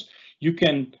variables, you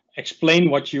can explain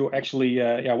what you actually,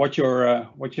 what your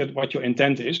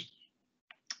intent is,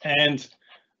 and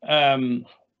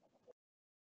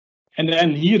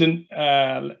then here,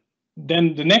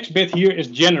 then the next bit here is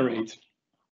generate,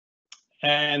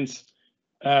 and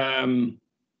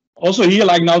also here,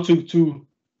 like now to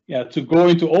go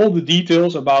into all the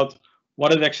details about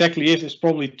what it exactly is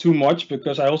probably too much,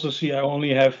 because I also see I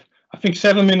only have, I think,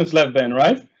 7 minutes left, Ben,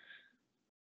 right?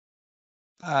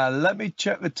 Let me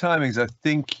check the timings. I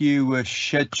think you were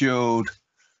scheduled.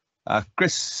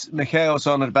 Chris Michael's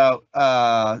on at about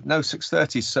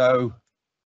 6:30, so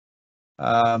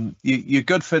you're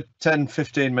good for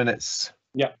 10-15 minutes.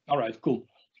 Yeah, all right, cool.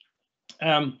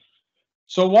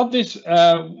 So what this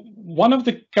one of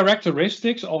the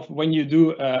characteristics of when you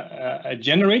do a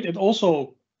generate, it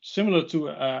also similar to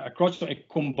a cross, it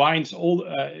combines all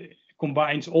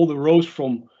the rows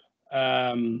from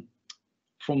the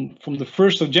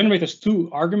first. So generate has 2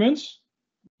 arguments,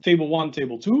 table 1,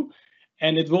 table 2,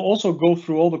 and it will also go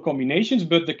through all the combinations.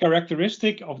 But the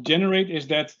characteristic of generate is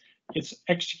that it's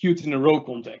executed in a row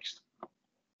context,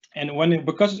 and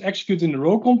because it's executed in the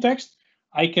row context,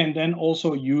 I can then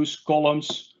also use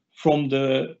columns from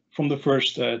the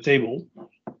first table.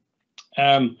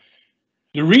 The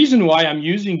reason why I'm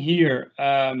using here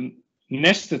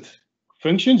nested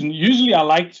functions, and usually I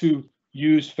like to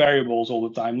use variables all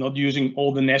the time, not using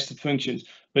all the nested functions.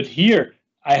 But here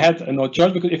I had no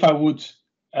choice, because if I would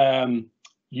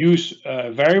use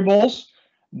variables,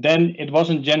 then it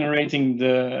wasn't generating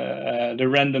the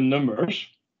random numbers,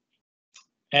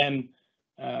 and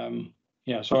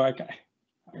so I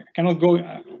cannot go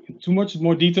too much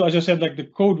more detail. As I said, like the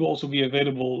code will also be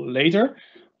available later.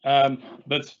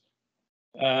 But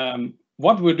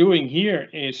what we're doing here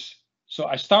is, so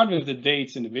I start with the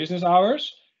dates and the business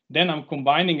hours, then I'm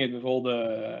combining it with all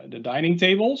the dining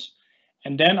tables,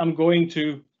 and then I'm going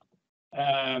to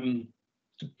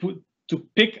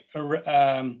pick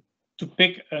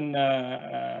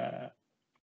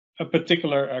a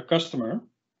particular customer.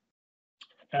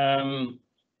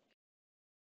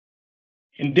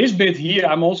 In this bit here,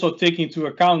 I'm also taking into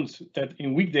account that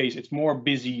in weekdays it's more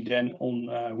busy than on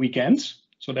weekends.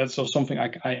 So that's also something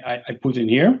I put in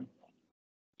here.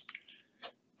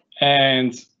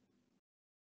 And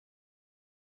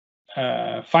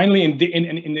finally, in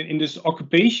this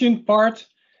occupation part,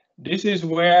 this is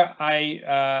where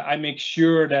I make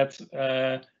sure that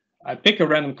I pick a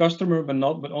random customer,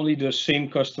 but only the same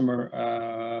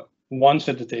customer once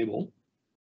at the table.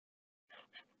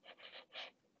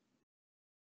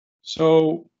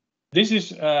 So this is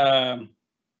the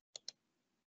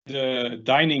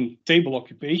dining table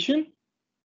occupation.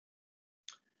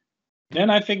 Then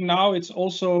I think now it's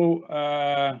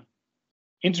also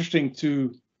interesting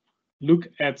to look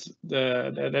at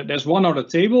there's one other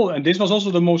table, and this was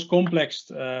also the most complex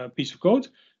piece of code.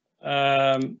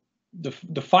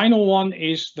 The final one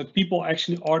is that people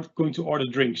actually are going to order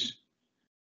drinks,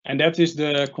 and that is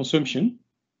the consumption.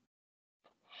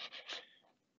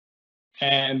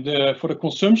 And for the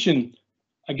consumption,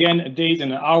 again, a date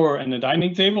and an hour and a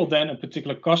dining table, then a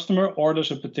particular customer orders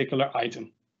a particular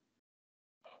item.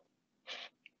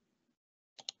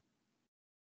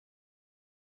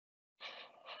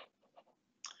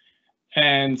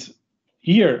 And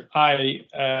here I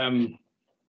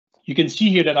you can see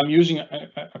here that I'm using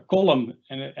a column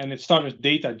and it starts with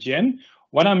data gen.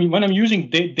 When I'm using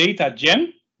data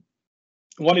gen,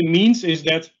 what it means is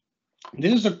that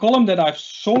this is a column that I've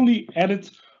solely added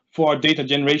for data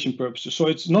generation purposes. So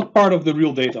it's not part of the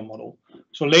real data model.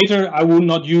 So later I will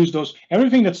not use those.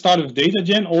 Everything that started with data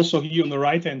gen, also here on the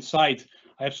right hand side,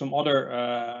 I have some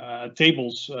other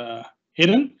tables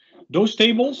hidden. Those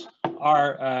tables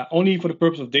are only for the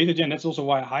purpose of data gen. That's also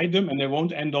why I hide them, and they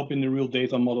won't end up in the real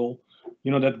data model.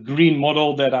 You know, that green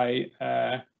model that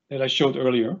I showed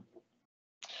earlier.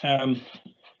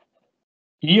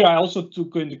 Here I also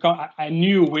took into account, I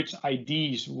knew which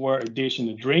IDs were a dish and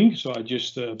a drink, so I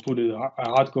just put it, I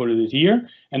hard-coded it here.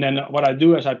 And then what I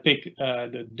do is I pick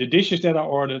the dishes that are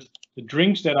ordered, the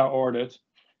drinks that are ordered,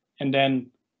 and then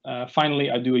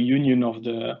finally I do a union of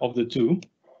the two.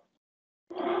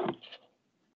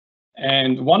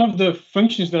 And one of the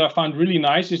functions that I found really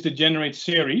nice is the generate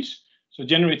series. So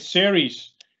generate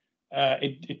series,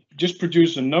 it just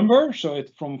produces a number. So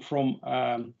it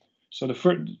so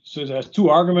it has two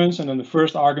arguments, and then the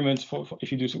first argument for if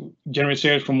you do generate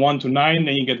series from 1 to 9,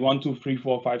 then you get 1, 2, 3,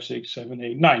 4, 5, 6, 7,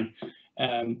 8, 9.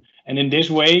 And in this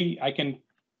way, I can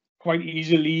quite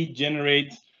easily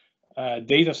generate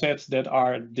data sets that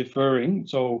are differing.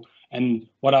 So, and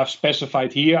what I've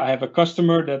specified here, I have a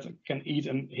customer that can eat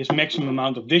his maximum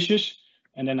amount of dishes,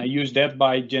 and then I use that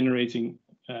by generating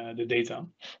the data.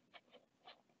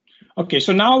 Okay,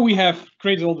 so now we have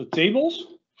created all the tables.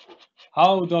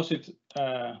 How does it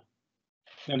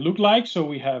then look like? So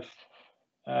we have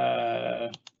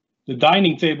the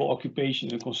dining table,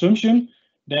 occupation and consumption.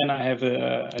 Then I have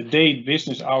a date,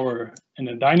 business hour, and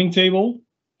a dining table,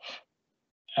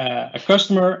 a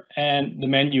customer, and the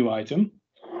menu item.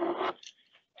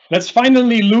 Let's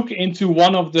finally look into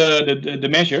one of the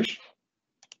measures.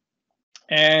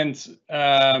 And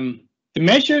the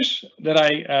measures that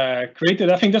I created,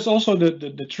 I think that's also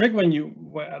the trick when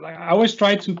I always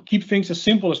try to keep things as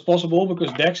simple as possible,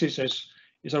 because DAX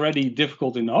is already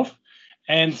difficult enough.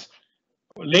 And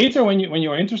later, when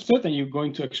you're interested and you're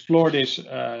going to explore this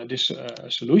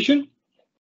solution,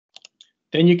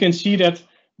 then you can see that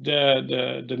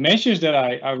the measures that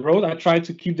I wrote, I tried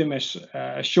to keep them as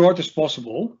short as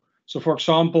possible. So, for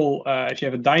example, if you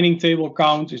have a dining table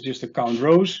count, it's just a count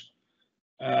rows.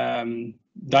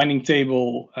 Dining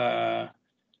table.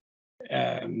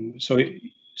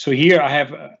 So here I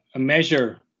have a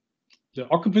measure the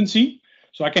occupancy.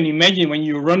 So I can imagine when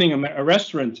you're running a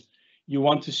restaurant, you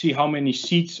want to see how many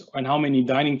seats and how many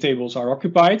dining tables are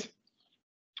occupied.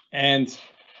 And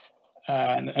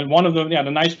one of the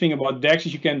the nice thing about DAX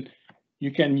is you can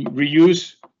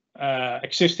reuse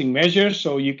existing measures,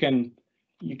 so you can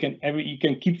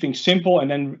keep things simple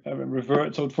and then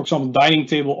revert. So, for example, dining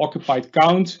table occupied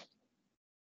count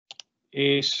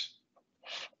is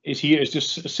here is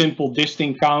just a simple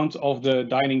distinct count of the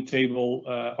dining table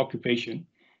occupation.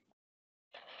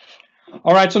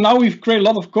 All right, so now we've created a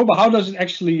lot of code, but how does it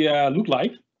actually look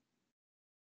like?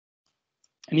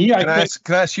 And here can I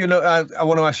ask you? I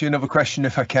want to ask you another question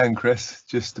if I can, Chris,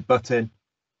 just to butt in.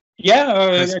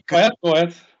 Yeah, go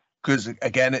ahead. Because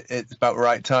again, it's about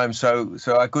right time. So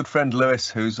our good friend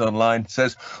Lewis, who's online,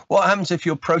 says, what happens if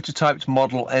your prototyped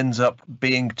model ends up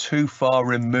being too far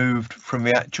removed from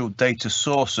the actual data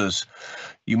sources?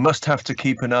 You must have to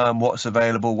keep an eye on what's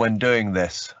available when doing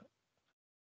this.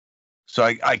 So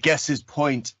I guess his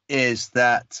point is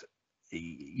that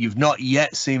you've not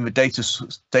yet seen the data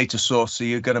source, so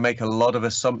you're going to make a lot of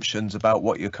assumptions about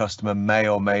what your customer may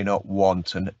or may not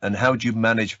want, and how do you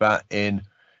manage that in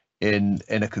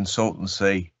a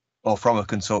consultancy or from a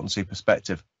consultancy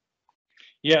perspective?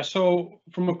 Yeah, so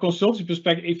from a consultancy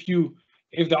perspective,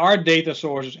 if there are data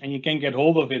sources and you can get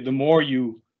hold of it, the more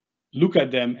you look at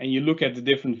them and you look at the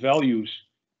different values,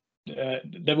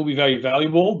 that will be very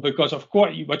valuable, because of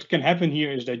course what can happen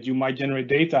here is that you might generate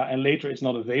data and later it's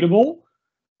not available.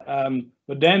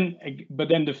 But then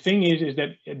the thing is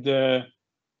that the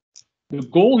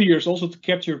goal here is also to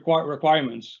capture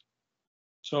requirements.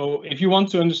 So if you want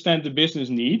to understand the business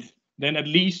need, then at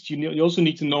least you also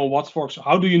need to know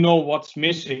how do you know what's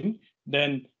missing?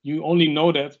 Then you only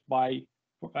know that by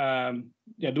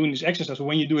doing this exercise. So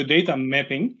when you do a data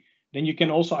mapping, then you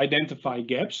can also identify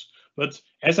gaps. But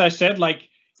as I said, like,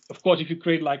 of course, if you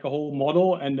create like a whole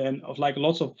model and then of like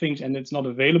lots of things and it's not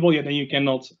available yet, then you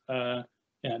cannot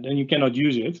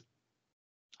use it.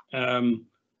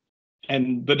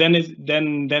 But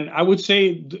then I would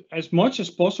say as much as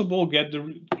possible get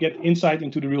insight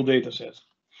into the real data set.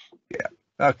 Yeah.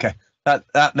 Okay.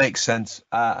 That makes sense.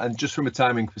 And just from a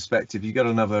timing perspective, you got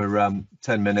another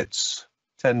 10 minutes,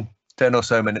 10 or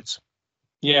so minutes.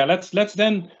 Yeah. Let's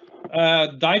then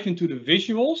dive into the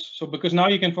visuals. So because now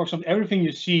you can, for example, everything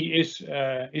you see is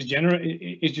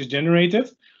just generated.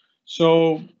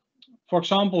 So, for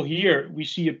example, here we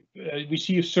see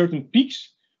a certain peaks.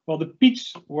 Well, the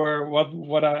peaks were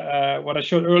what I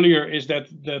showed earlier is that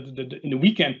in the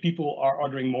weekend people are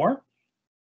ordering more.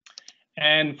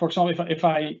 And for example, if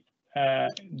I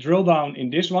drill down in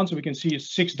this one, so we can see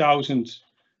it's 6,000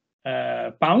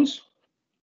 pounds.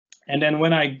 And then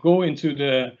when I go into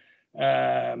the,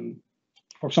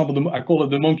 for example, I call it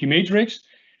the monkey matrix,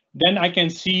 then I can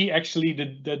see actually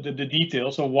the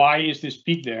details. So why is this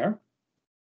peak there?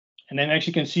 And then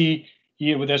actually can see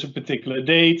here where there's a particular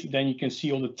date. Then you can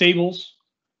see all the tables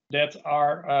that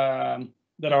are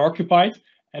occupied.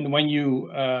 And when you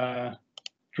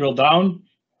drill down,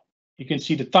 you can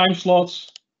see the time slots.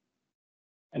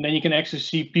 And then you can actually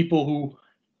see people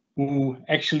who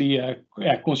actually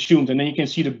consumed, and then you can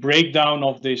see the breakdown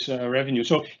of this revenue.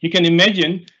 So you can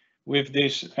imagine with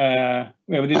this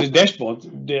dashboard,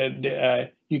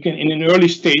 you can in an early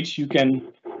stage you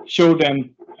can show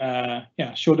them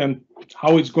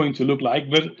how it's going to look like.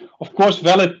 But of course,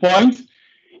 valid point.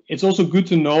 It's also good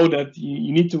to know that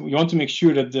you want to make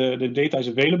sure that the data is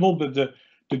available. But the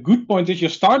good point is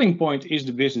your starting point is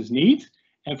the business need.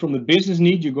 And from the business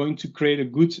need, you're going to create a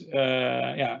good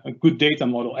data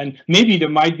model. And maybe there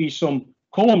might be some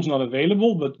columns not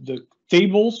available, but the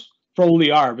tables probably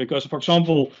are. Because, for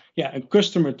example, a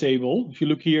customer table, if you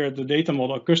look here at the data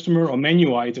model, customer or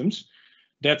menu items,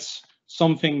 that's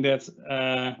something that,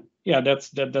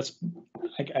 that's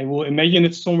I will imagine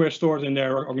it's somewhere stored in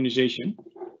their organization.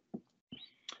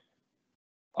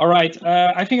 All right,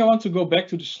 I think I want to go back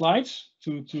to the slides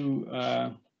to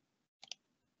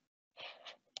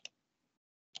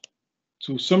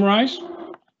summarize.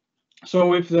 So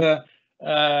with the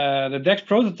DAX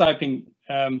prototyping,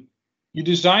 you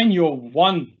design your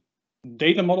one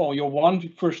data model, or your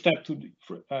first step to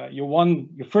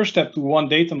one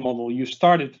data model. You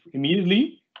start it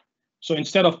immediately. So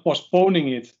instead of postponing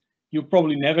it, you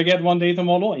probably never get one data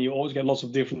model, and you always get lots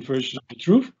of different versions of the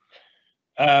truth.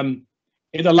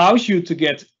 It allows you to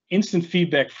get instant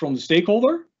feedback from the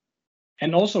stakeholder,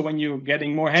 and also when you're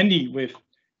getting more handy with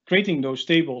creating those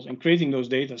tables and creating those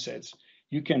data sets,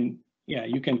 you can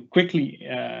quickly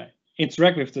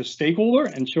interact with the stakeholder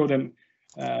and show them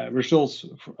results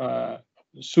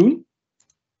soon.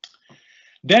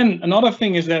 Then another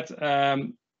thing is that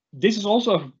this is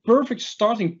also a perfect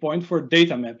starting point for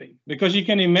data mapping, because you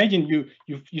can imagine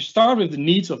you start with the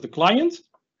needs of the client,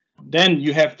 then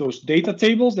you have those data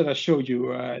tables that I showed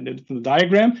you in the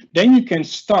diagram. Then you can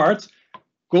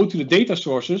go to the data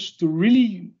sources to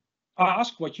really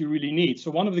ask what you really need.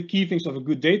 So one of the key things of a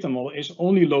good data model is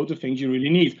only load the things you really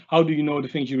need. How do you know the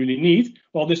things you really need?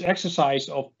 Well, this exercise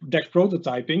of DAX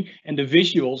prototyping and the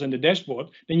visuals and the dashboard,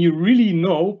 then you really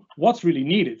know what's really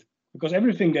needed, because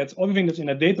everything that's in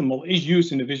a data model is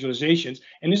used in the visualizations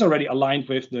and is already aligned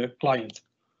with the client.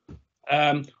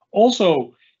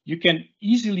 Also, you can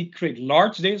easily create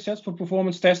large data sets for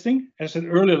performance testing. As I said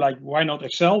earlier, like, why not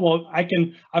Excel? Well,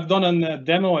 I've done a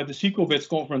demo at the SQL Bits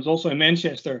conference also in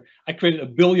Manchester. I created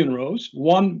 1 billion rows,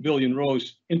 1 billion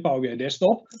rows in Power BI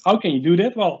Desktop. How can you do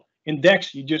that? Well, in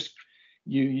DAX, you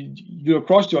do a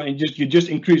cross join and you just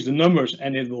increase the numbers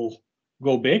and it will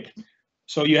go big.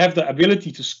 So you have the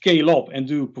ability to scale up and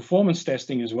do performance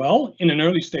testing as well in an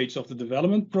early stage of the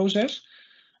development process.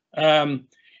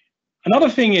 Another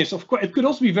thing is, of course, it could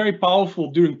also be very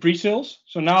powerful during pre-sales.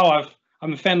 So now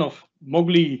I'm a fan of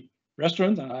Mowgli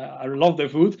restaurant. I love their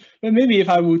food. But maybe if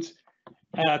I would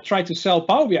try to sell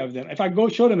Power BI with them, if I go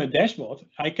show them a dashboard,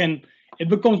 it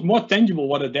becomes more tangible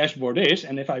what a dashboard is.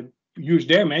 And if I use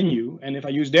their menu and if I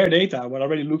use their data, what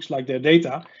already looks like their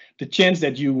data, the chance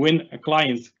that you win a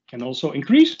client can also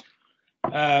increase.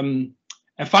 And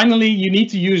finally, you need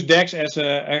to use DAX as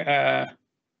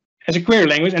a query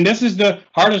language, and this is the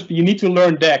hardest. You need to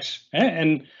learn DAX.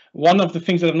 And one of the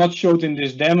things that I've not showed in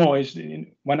this demo is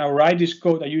when I write this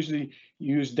code, I usually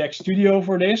use DAX Studio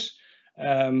for this.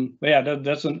 But yeah,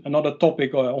 that's another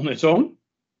topic on its own.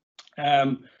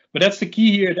 But that's the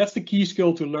key here. That's the key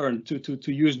skill to learn,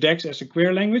 to use DAX as a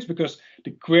query language, because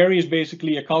the query is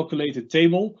basically a calculated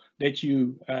table that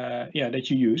you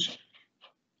use.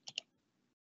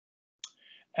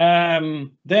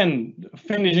 Then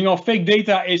finishing off, fake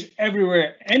data is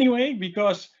everywhere anyway,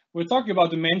 because we're talking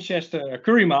about the Manchester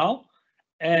Curry Mile,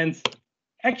 and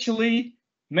actually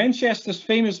Manchester's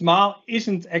famous mile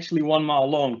isn't actually 1 mile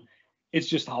long, it's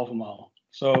just half a mile.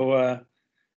 So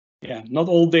yeah, not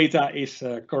all data is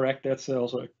correct. That's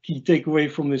also a key takeaway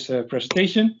from this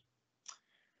presentation.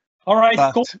 All right,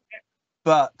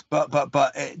 but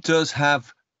it does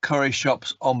have curry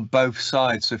shops on both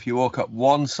sides. So if you walk up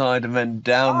one side and then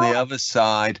down the other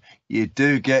side, you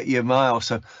do get your mile.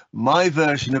 So my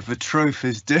version of the truth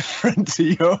is different to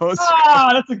yours.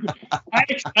 That's a good.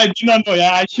 I do not know.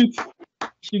 Yeah, I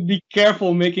should be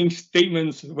careful making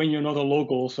statements when you're not a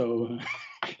local. So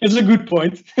it's a good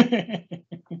point.